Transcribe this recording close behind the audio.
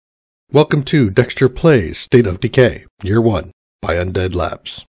Welcome to Dextor Plays State of Decay, Year 1, by Undead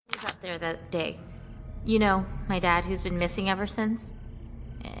Labs. I was up there that day. You know, my dad who's been missing ever since.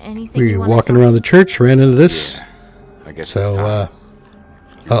 Anything We were walking around the church, ran into this. Yeah, I guess so, it's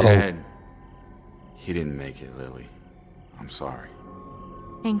time. Your dad, he didn't make it, Lily. I'm sorry.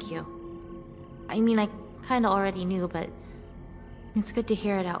 Thank you. I mean, I kind of already knew, but it's good to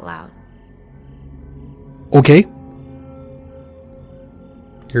hear it out loud. Okay.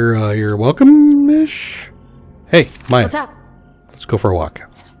 You're welcome-ish? Hey, Maya. What's up? Let's go for a walk.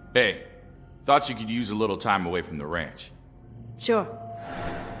 Hey, thought you could use a little time away from the ranch. Sure.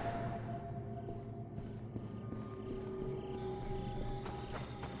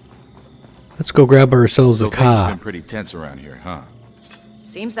 Let's go grab ourselves a So things car. have been pretty tense around here, huh?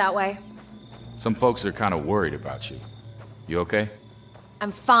 Seems that way. Some folks are kind of worried about you. You okay?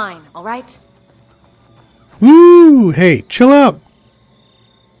 I'm fine, all right? Woo! Hey, chill out.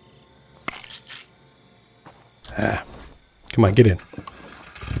 Come on, get in.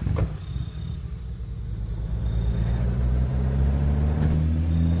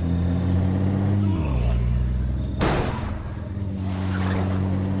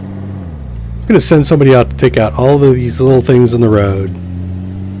 I'm gonna send somebody out to take out all of these little things on the road.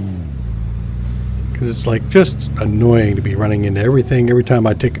 Because it's like just annoying to be running into everything every time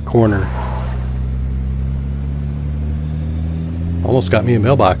I take a corner. Almost got me a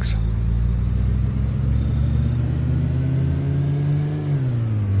mailbox.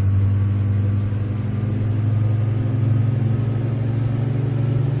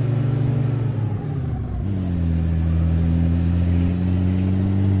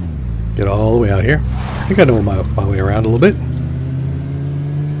 Get all the way out here. I think I know my way around a little bit.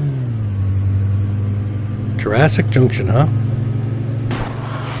 Jurassic Junction, huh?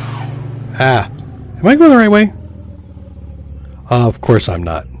 Am I going the right way? Of course I'm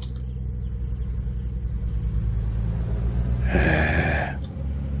not.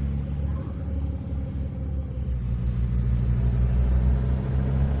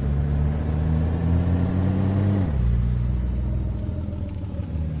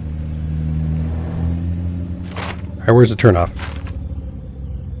 Alright, where's the turnoff?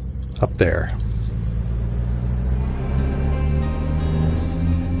 Up there.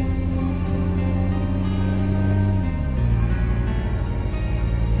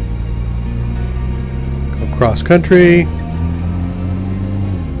 Go cross country.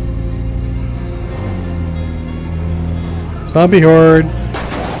 Zombie horde.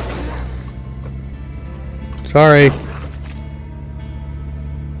 Sorry.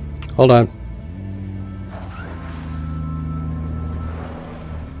 Hold on.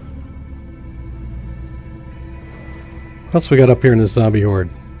 What else we got up here in this zombie horde?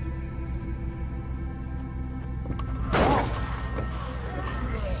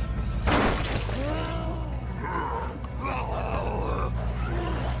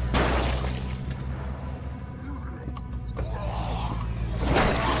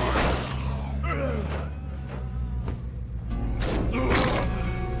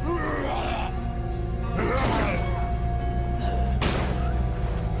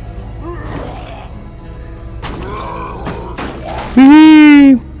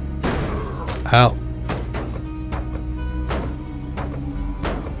 Ow.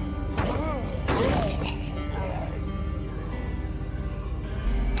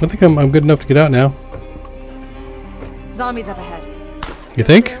 I think I'm good enough to get out now. Zombies up ahead. You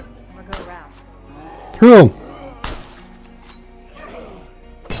think? Or go around. Through 'em.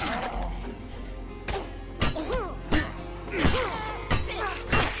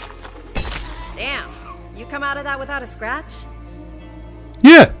 Damn. You come out of that without a scratch?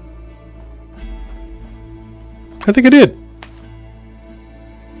 Yeah. I think I did.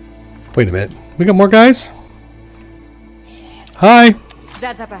 Wait a minute. We got more guys? Hi.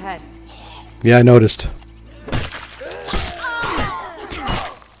 Zed's up ahead. Yeah, I noticed.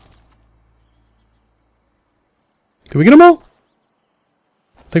 Did we get them all?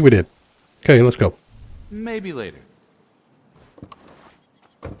 I think we did. Okay, let's go. Maybe later.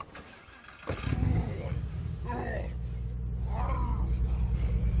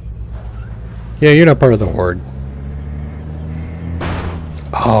 Yeah, you're not part of the horde.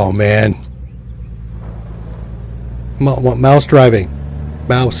 Oh, man. Mouse driving.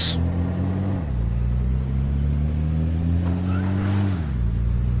 Mouse.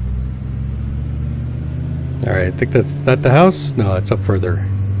 Alright, I think that's that the house? No, it's up further.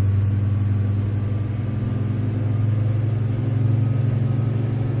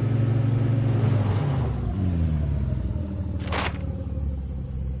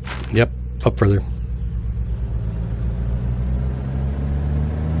 Yep, up further.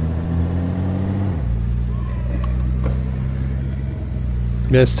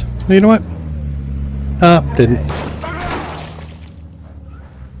 Missed. You know what? Ah, didn't.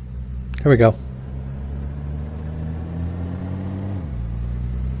 Here we go.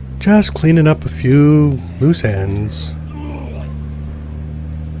 Just cleaning up a few loose ends.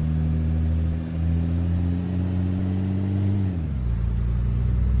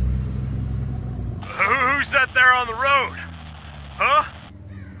 Who's that there on the road? Huh?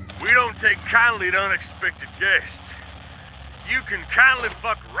 We don't take kindly to unexpected guests. You can kindly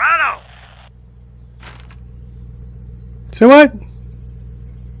fuck right off. Say what?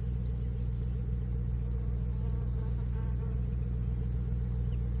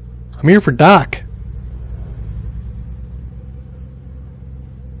 I'm here for Doc.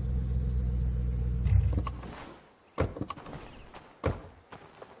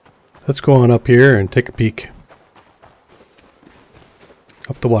 Let's go on up here and take a peek.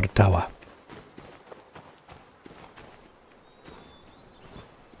 Up the water tower.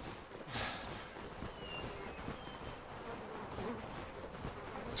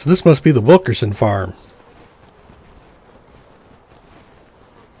 So this must be the Wilkerson farm.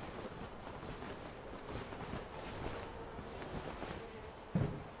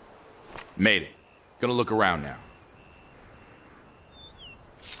 Made it. Gonna look around now.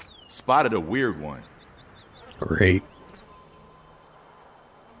 Spotted a weird one. Great.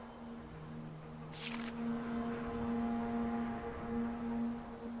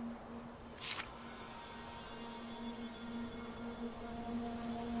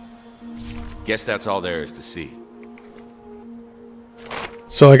 Guess that's all there is to see.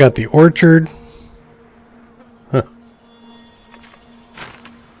 So I got the orchard. Huh.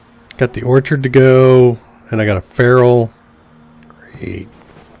 Got the orchard to go, and I got a feral. Great.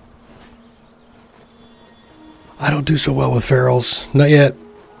 I don't do so well with ferals. Not yet.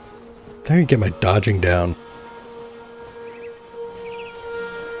 I need to get my dodging down.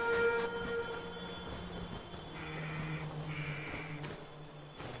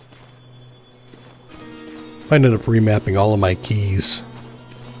 I ended up remapping all of my keys.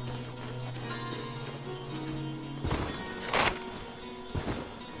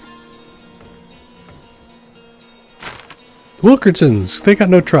 The Wilkersons, they got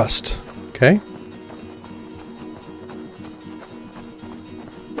no trust. Okay.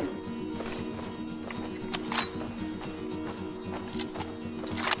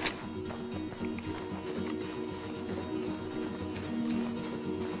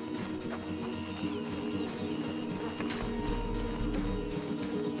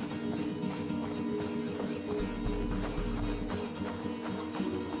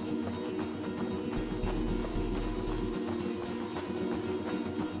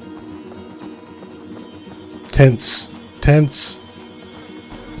 Tense. Tense.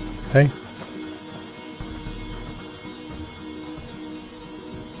 Okay.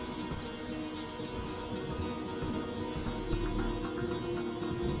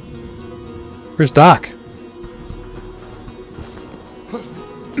 Where's Doc?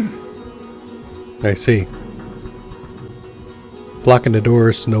 I see. Blocking the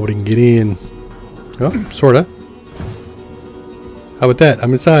doors so nobody can get in. Oh, sorta. How about that?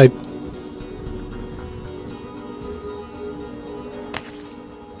 I'm inside.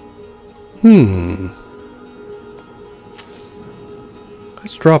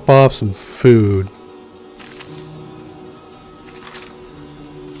 Let's drop off some food.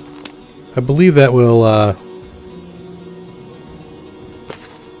 I believe that will,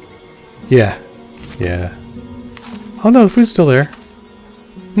 yeah. Yeah. Oh no, the food's still there.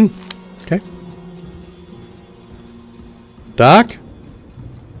 Okay. Doc?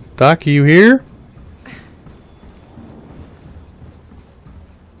 Doc, are you here?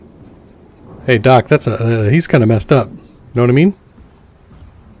 Hey Doc, that's he's kind of messed up. Know what I mean?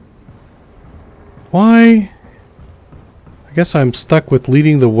 Why? I guess I'm stuck with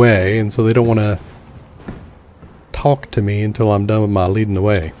leading the way, and so they don't want to talk to me until I'm done with my leading the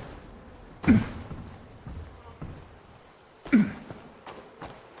way.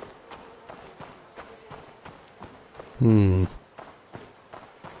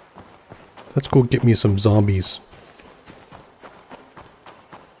 Let's go get me some zombies.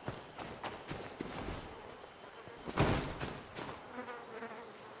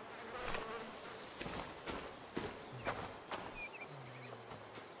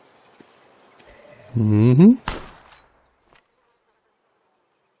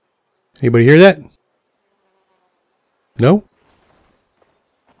 Anybody hear that? No?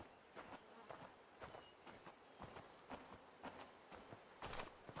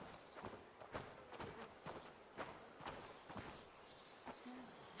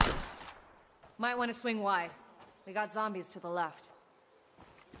 Might want to swing wide. We got zombies to the left.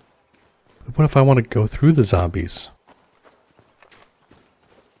 what if I want to go through the zombies?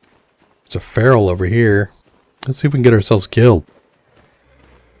 There's a feral over here. Let's see if we can get ourselves killed.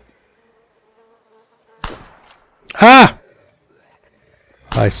 Ah!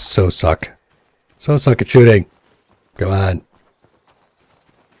 I so suck. So suck at shooting. Come on.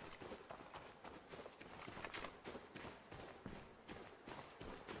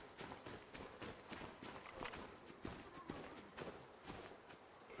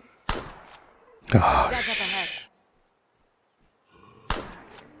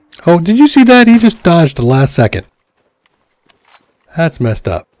 Oh, did you see that? He just dodged the last second. That's messed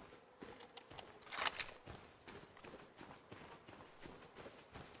up.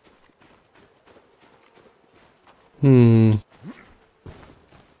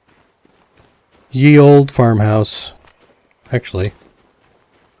 Ye old farmhouse. Actually,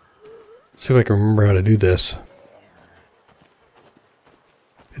 let's see if I can remember how to do this.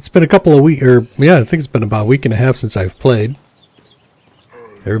 It's been a couple of weeks, or yeah, I think it's been about a week and a half since I've played.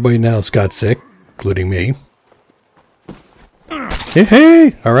 Everybody now got sick, including me. Hey,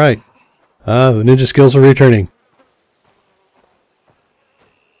 hey! Alright. The ninja skills are returning.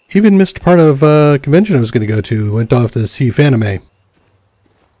 Even missed part of a convention I was going to go to. Went off to see Fanime.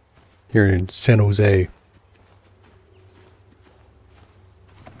 Here in San Jose.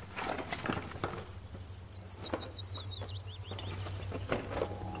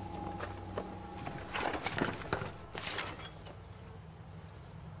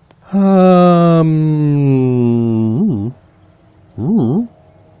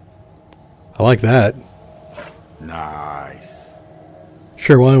 I like that. Nice.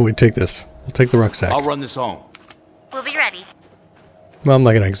 Sure, why don't we take this? We'll take the rucksack. I'll run this home. We'll be ready. Well, I'm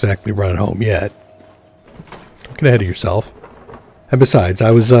not going to exactly run it home yet. Don't get ahead of yourself. And besides,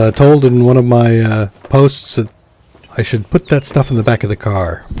 I was told in one of my posts that I should put that stuff in the back of the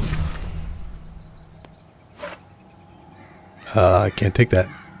car. I can't take that.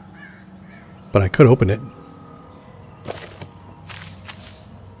 But I could open it.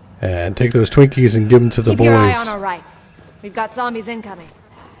 And take those Twinkies and give them to the boys. Keep your eye on our right. We've got zombies incoming.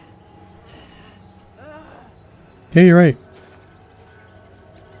 Yeah, you're right.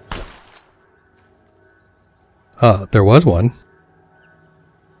 There was one.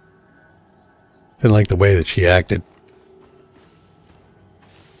 Didn't like the way that she acted.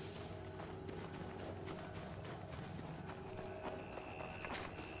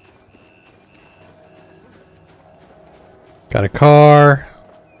 Got a car.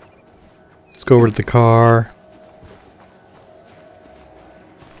 Let's go over to the car.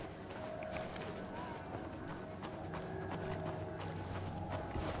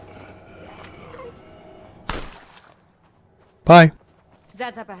 Bye.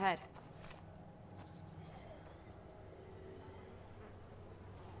 Zed's up ahead.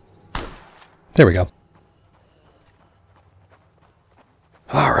 There we go.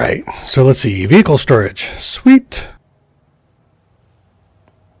 Alright, so let's see. Vehicle storage. Sweet.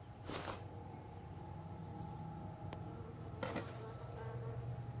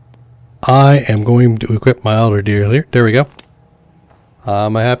 I am going to equip my Elder Deer here. There we go.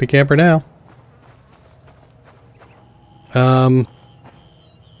 I'm a happy camper now.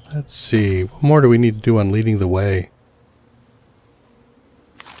 Let's see. What more do we need to do on leading the way?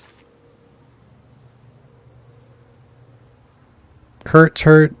 Kurt's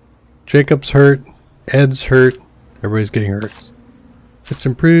hurt. Jacob's hurt. Ed's hurt. Everybody's getting hurt. It's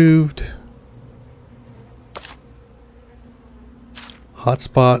improved.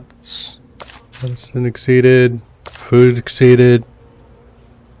 Hotspots. Medicine exceeded. Food exceeded.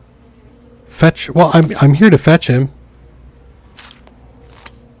 Fetch. Well, I'm here to fetch him.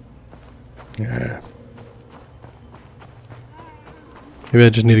 Yeah. Maybe I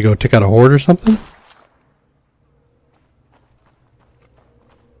just need to go take out a horde or something?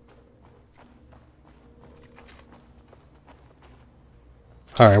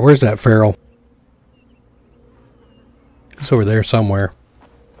 Alright, where's that feral? It's over there somewhere.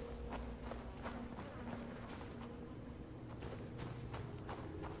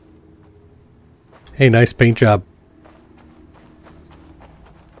 Hey, nice paint job.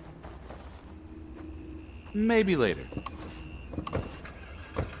 Maybe later.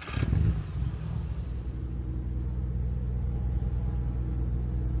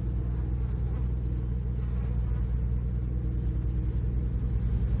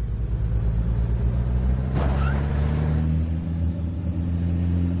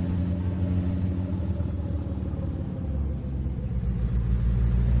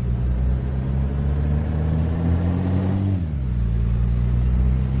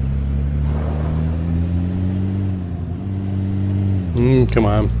 Come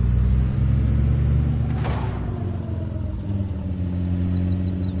on.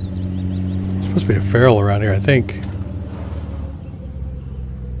 Supposed to be a feral around here, I think.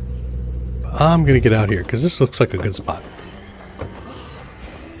 I'm gonna get out here because this looks like a good spot.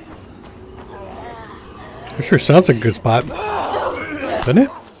 It sure sounds like a good spot, doesn't it?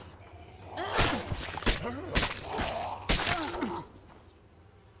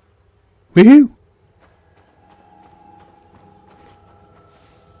 Woohoo!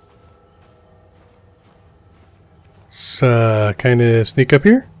 Let's kind of sneak up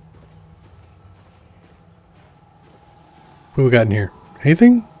here. What we got in here?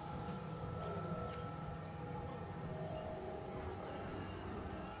 Anything?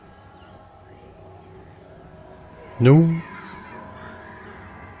 No.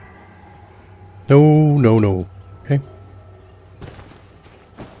 No, no, no. Okay.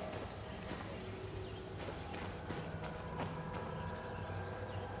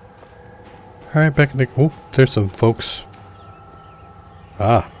 Alright, back in the... Oh, there's some folks.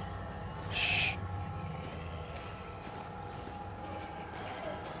 Ah. Shh.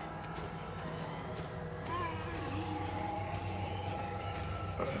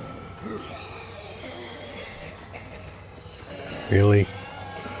 Really?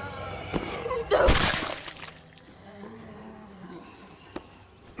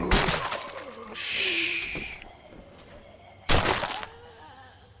 Shh.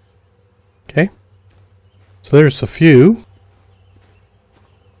 Okay. So there's a few.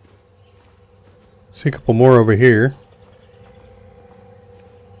 See a couple more over here.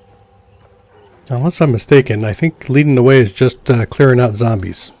 Now, unless I'm mistaken, I think leading the way is just clearing out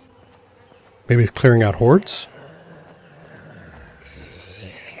zombies. Maybe it's clearing out hordes?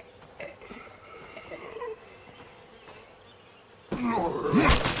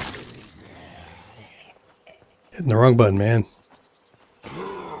 Hitting the wrong button, man.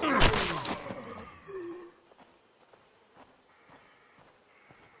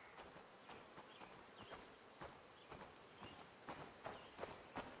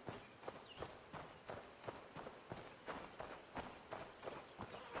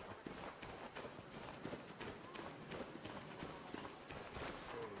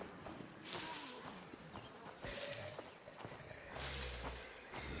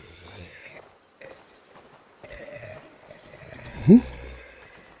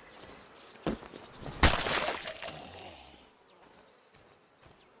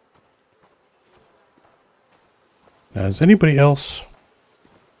 Now, does anybody else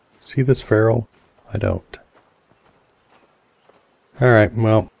see this feral? I don't. Alright,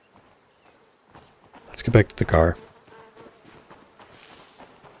 well, let's get back to the car.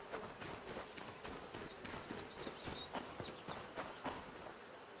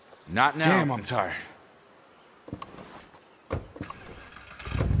 Not now. Damn, I'm tired.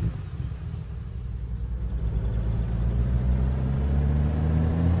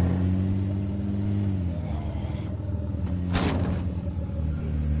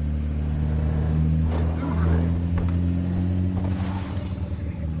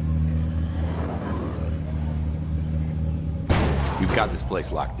 You've got this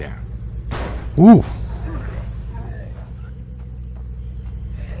place locked down. Ooh.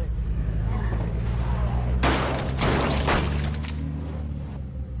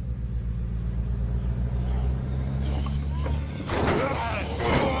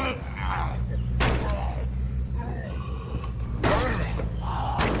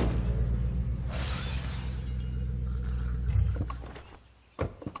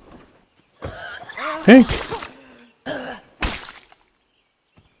 Hey.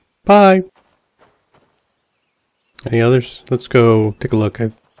 Bye. Any others? Let's go take a look.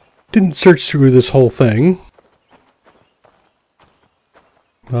 I didn't search through this whole thing.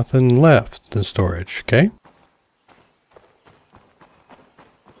 Nothing left in storage, okay?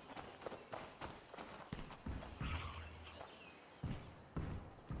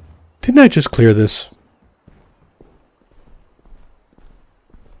 Didn't I just clear this?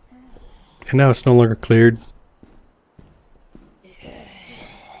 And now it's no longer cleared.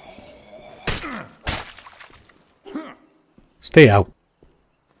 Stay out.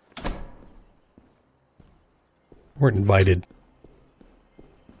 Weren't invited.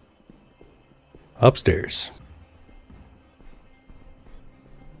 Upstairs.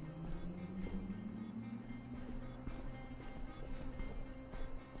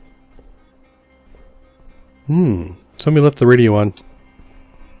 Somebody left the radio on.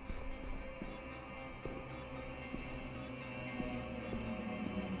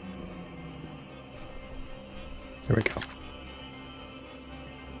 There we go.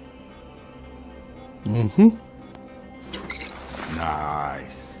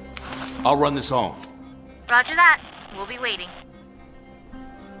 Nice. I'll run this home. Roger that. We'll be waiting.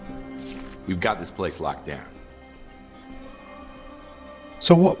 We've got this place locked down.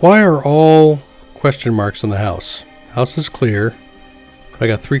 So why are all question marks on the house? House is clear. I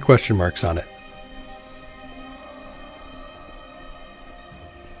got 3 question marks on it.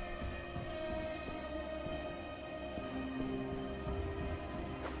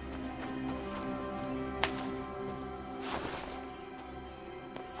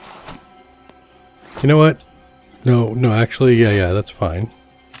 You know what? No, actually, yeah, that's fine.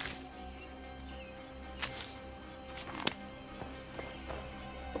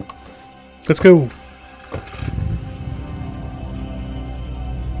 Let's go.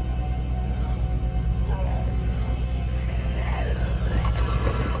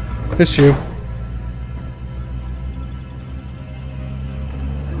 Miss you.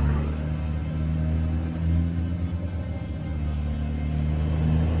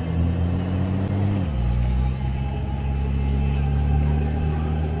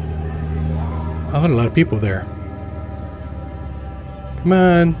 Oh, a lot of people there. Come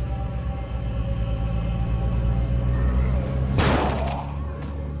on.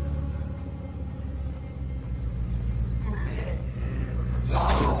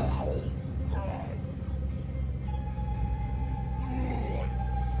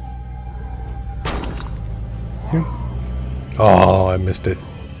 Oh, I missed it.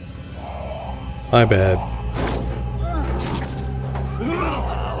 My bad.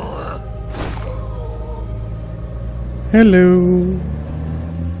 Hello.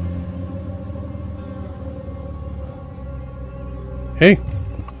 Hey.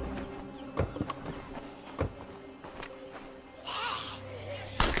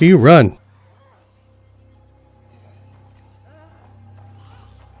 Can you run?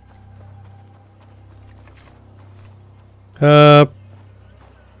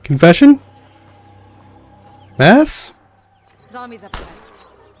 Confession? Mass? Zombies up there.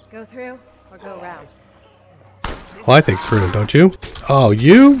 Go through or go around. Well, I think through, don't you? Oh,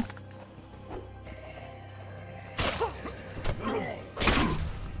 you?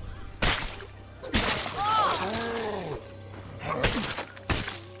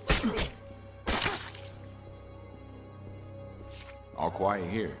 All quiet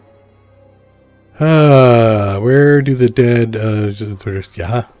here. Where do the dead,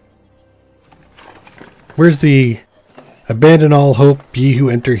 yeah. Where's the abandon all hope, ye who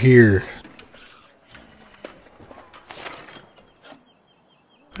enter here?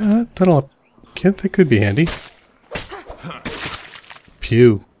 That could be handy.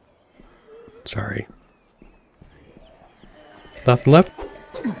 Pew. Sorry. Nothing left?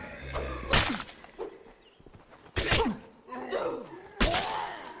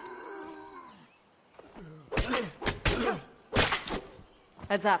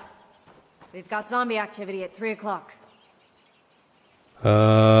 Heads up. We've got zombie activity at 3 o'clock.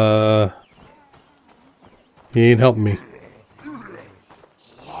 He ain't helping me.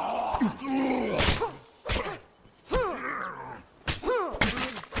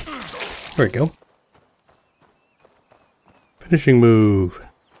 There we go. Finishing move.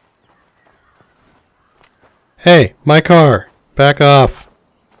 Hey, my car. Back off.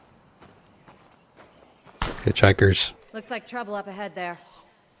 Hitchhikers. Looks like trouble up ahead there.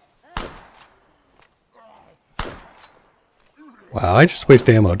 Wow, I just waste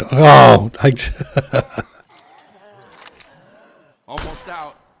ammo. Oh, Almost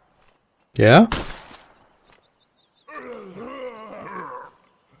out. Yeah?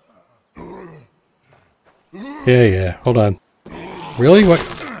 Yeah. Hold on. Really? What?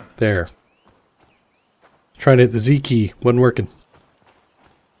 There. Trying to hit the Z key. Wasn't working.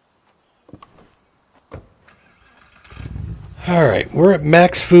 Alright, we're at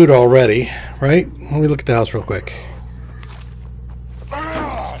max food already, right? Let me look at the house real quick.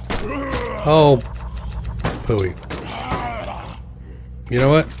 Oh. Pooey. You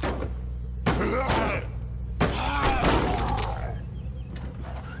know what?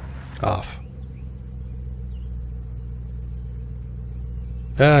 Off.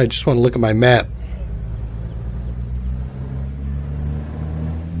 I just want to look at my map.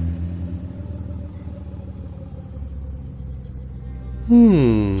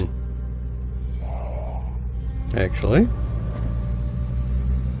 Actually,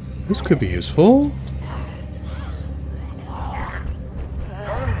 this could be useful.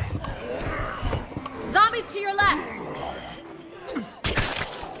 Zombies to your left!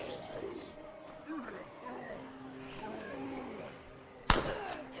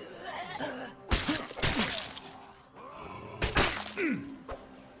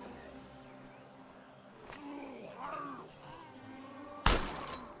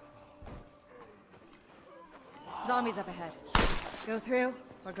 Zombies up ahead. Go through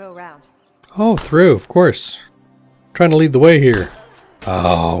or go around. Oh, through, of course. Trying to lead the way here.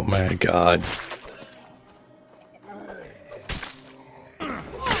 Oh my god.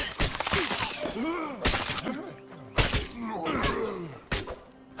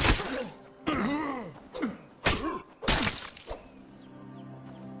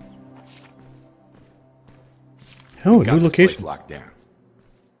 Oh, a new location. Locked down.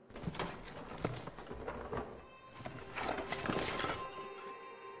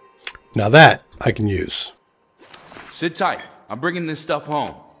 Now that I can use. Sit tight. I'm bringing this stuff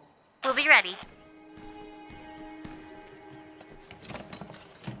home. We'll be ready.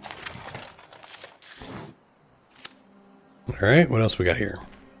 Alright, what else we got here?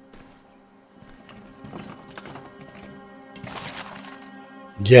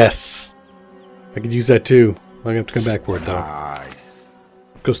 Yes! I could use that too. I'm gonna have to come back for it though. Nice.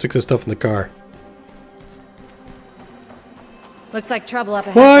 Go stick this stuff in the car. Looks like trouble up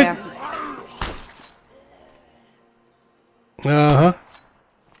ahead What? there. Uh-huh.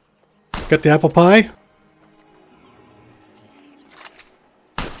 Got the apple pie?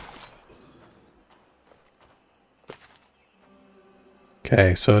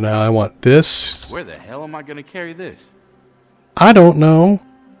 Okay, so now I want this. Where the hell am I gonna carry this? I don't know.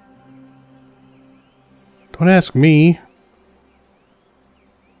 Don't ask me.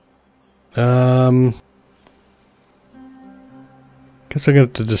 Guess I'm gonna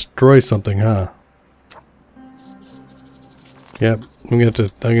have to destroy something, huh? Yep, I'm gonna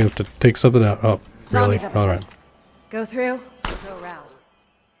have to take something out. Oh, really? Zombies up All ahead. right. Go through, go around.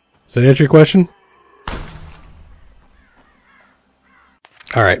 Does that answer your question?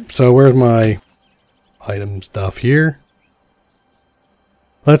 All right. So where's my item stuff here?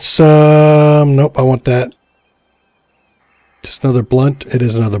 Let's nope, I want that. Just another blunt. It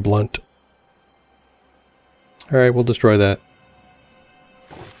is another blunt. All right, we'll destroy that.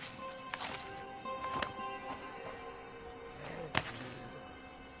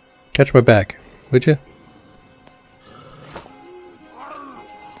 Catch my back, would you?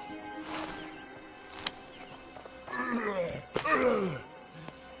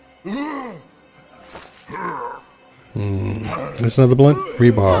 There's another blunt.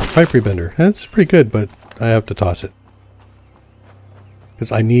 Rebar. Pipe rebender. That's pretty good, but I have to toss it.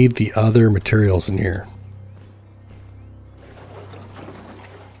 Because I need the other materials in here.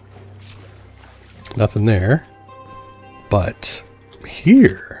 Nothing there. But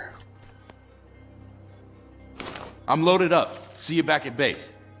here. I'm loaded up. See you back at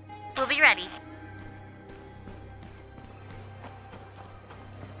base. We'll be ready.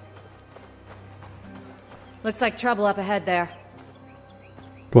 Looks like trouble up ahead there.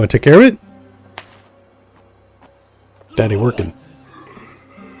 You want to take care of it? Daddy working.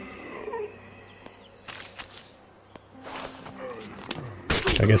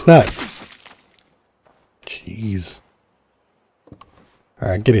 I guess not. Jeez.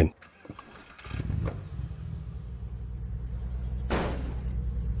 Alright, get in.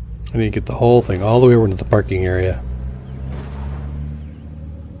 I need to get the whole thing all the way over into the parking area.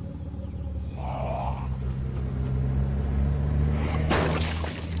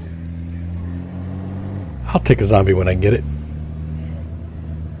 I'll take a zombie when I get it.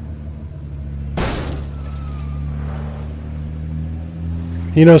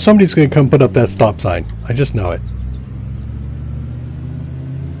 You know, somebody's going to come put up that stop sign. I just know it.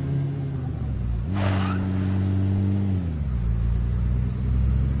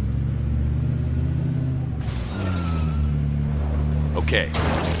 Okay,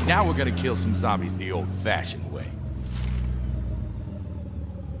 now we're gonna kill some zombies the old-fashioned way.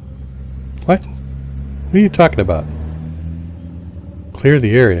 What? What are you talking about? Clear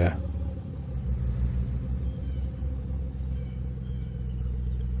the area.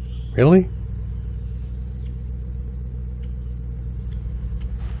 Really?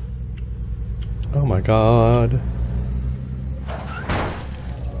 Oh my god.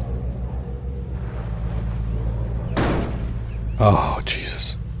 Oh,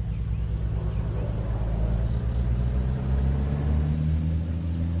 Jesus.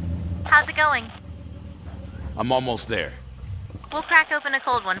 How's it going? I'm almost there. We'll crack open a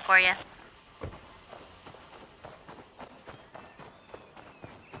cold one for you.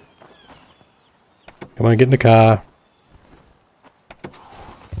 Come on, get in the car.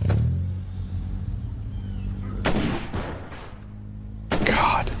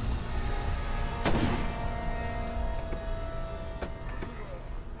 God.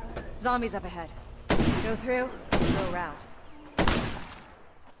 Zombies up ahead. Go through, go around.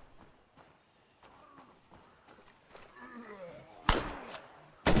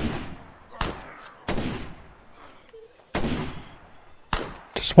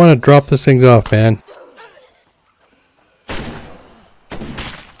 just want to drop this things off, man.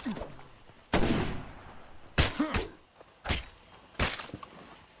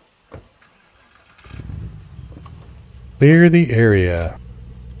 Clear the area.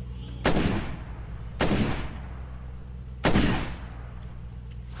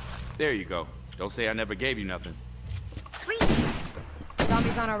 There you go. Don't say I never gave you nothing. Sweet.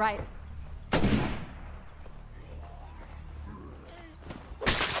 Zombies on our right.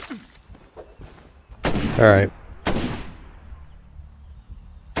 All right.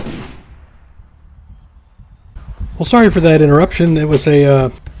 Well, sorry for that interruption. It was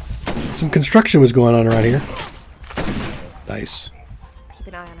some construction was going on around here. Nice. Keep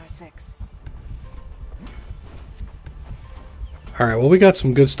an eye on our 6. Alright, well, we got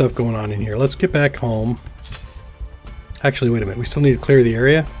some good stuff going on in here. Let's get back home. Actually, wait a minute. We still need to clear the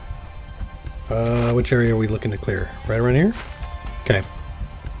area. Which area are we looking to clear? Right around here? Okay.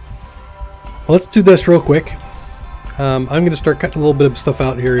 Well, let's do this real quick. I'm going to start cutting a little bit of stuff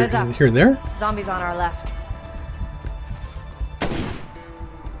out here, here and there. Zombies on our left.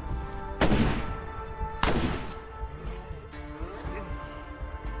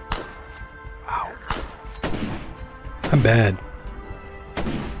 I'm bad.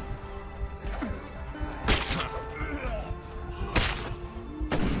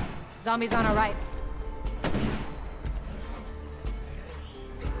 Zombies on our right.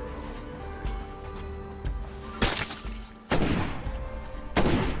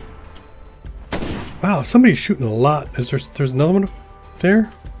 Wow, somebody's shooting a lot. There's another one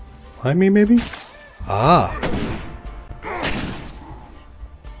there? Behind me, maybe? Ah.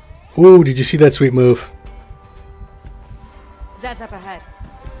 Ooh, did you see that sweet move? Zed's up ahead.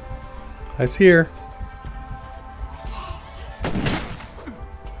 I see her.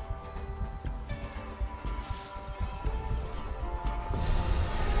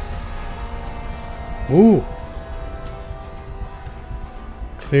 Ooh.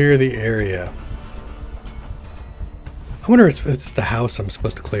 Clear the area. I wonder if it's the house I'm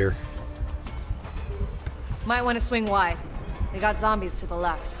supposed to clear. Might want to swing wide. They got zombies to the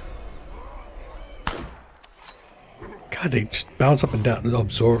left. God, they just bounce up and down.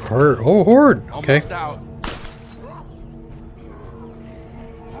 Absorb her. Oh, horde. Okay. Almost out.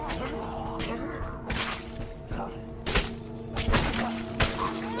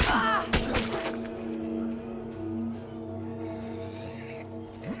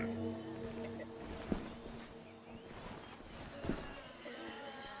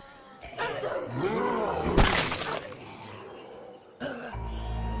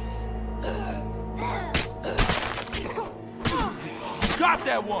 Got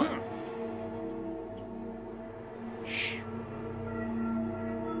that one. Shh.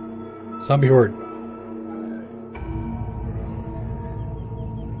 Zombie horde.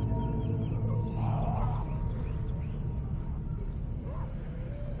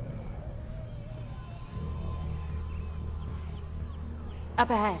 Up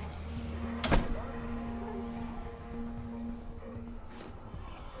ahead.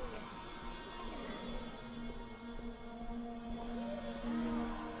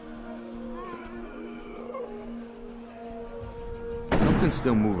 Something's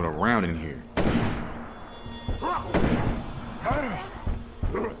still moving around in here.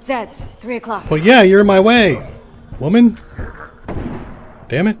 Zed's 3 o'clock. Well, yeah, you're in my way, woman.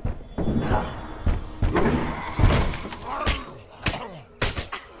 Damn it.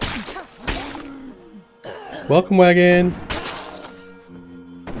 Welcome, wagon.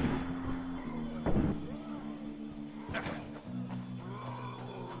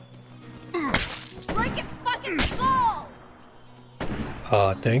 Break its fucking skull!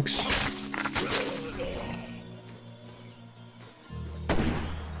 Thanks.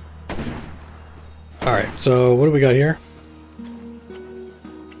 Alright, so what do we got here?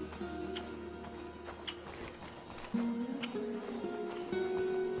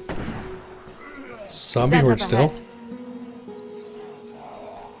 Zombie Zed's horde up still. ahead.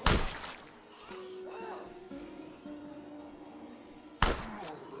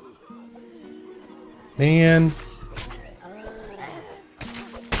 Man.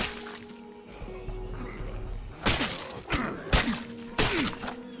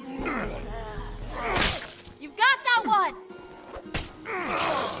 You've got that one!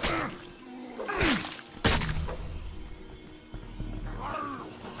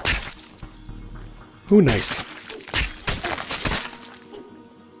 Ooh, nice.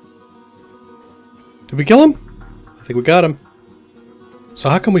 Did we kill him? I think we got him. So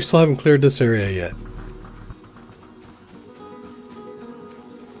how come we still haven't cleared this area yet?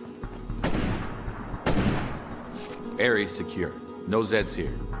 Area's secure. No Zeds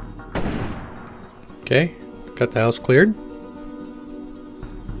here. Okay, got the house cleared. Am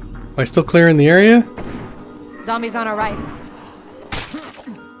I still clearing the area? Zombies on our right.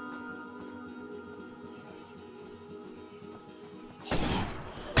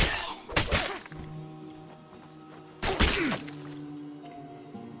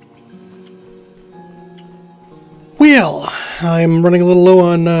 Well, I'm running a little low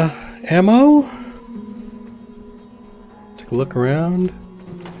on ammo. Take a look around.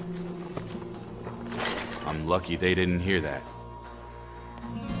 I'm lucky they didn't hear that.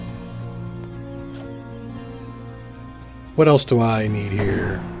 What else do I need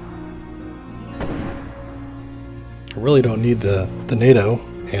here? I really don't need the NATO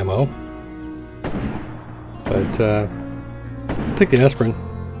ammo. But I'll take the aspirin.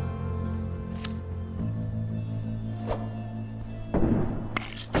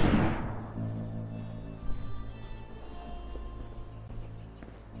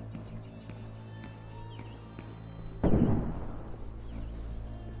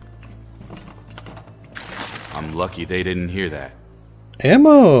 I'm lucky they didn't hear that.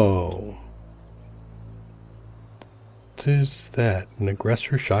 Ammo! What is that? An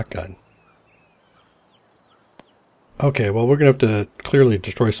aggressor shotgun. Okay, well we're gonna have to clearly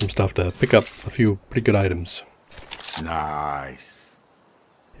destroy some stuff to pick up a few pretty good items. Nice.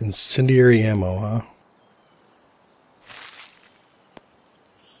 Incendiary ammo, huh?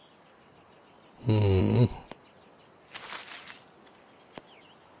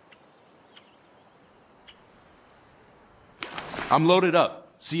 I'm loaded up.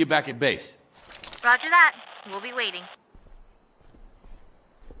 See you back at base. Roger that. We'll be waiting.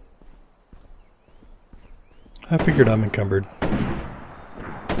 I figured I'm encumbered.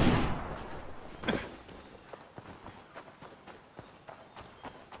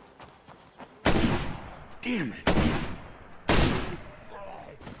 Damn it.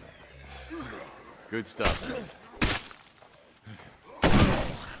 Good stuff.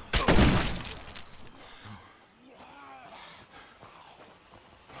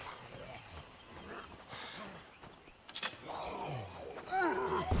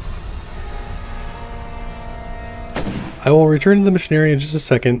 I will return to the mission area in just a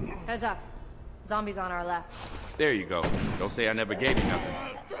second. Heads up. Zombies on our left. There you go. Don't say I never gave you nothing.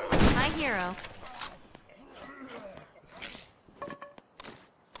 My hero.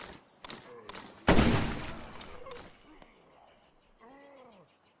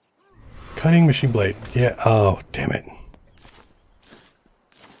 Cutting machine blade. Yeah. Oh, damn it.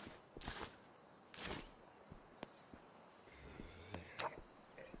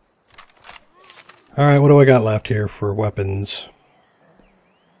 Alright, what do I got left here for weapons?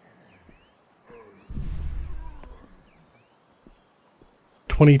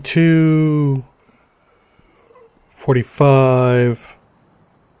 .22, 45,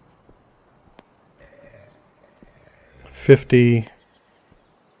 50,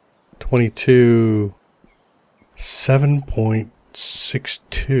 22,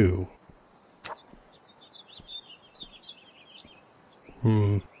 7.62.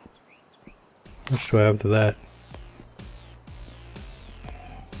 How much do I have to that?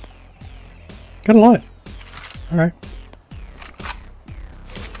 Got a lot. Alright.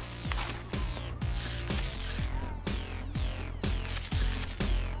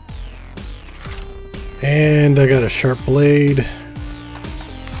 And I got a sharp blade. I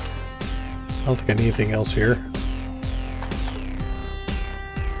don't think I need anything else here.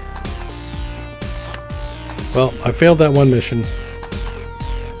 Well, I failed that one mission.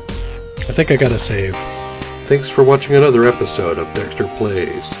 I think I gotta save. Thanks for watching another episode of Dexter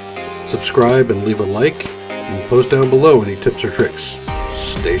Plays. Subscribe and leave a like, and post down below any tips or tricks.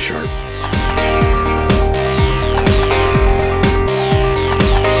 Stay sharp.